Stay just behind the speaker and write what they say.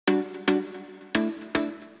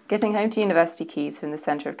Getting home to University Quays from the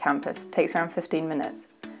centre of campus takes around 15 minutes,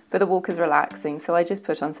 but the walk is relaxing, so I just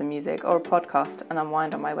put on some music or a podcast and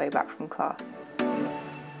unwind on my way back from class.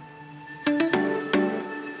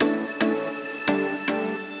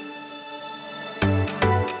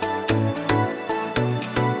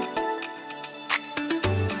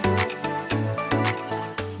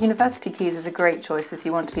 University Quays is a great choice if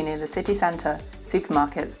you want to be near the city centre,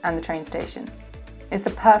 supermarkets and the train station. It's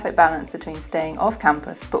the perfect balance between staying off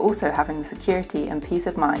campus but also having the security and peace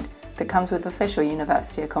of mind that comes with official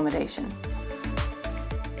university accommodation.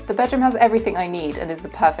 The bedroom has everything I need and is the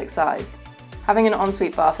perfect size. Having an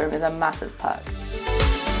ensuite bathroom is a massive perk.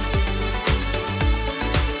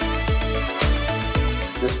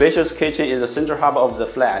 The spacious kitchen is the central hub of the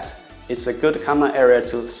flat. It's a good common area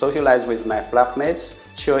to socialize with my flatmates,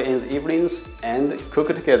 chill in the evenings, and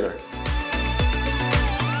cook together.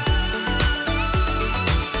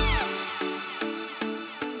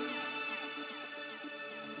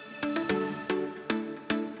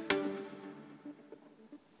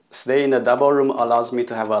 Staying in the double room allows me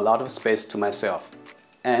to have a lot of space to myself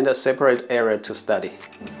and a separate area to study.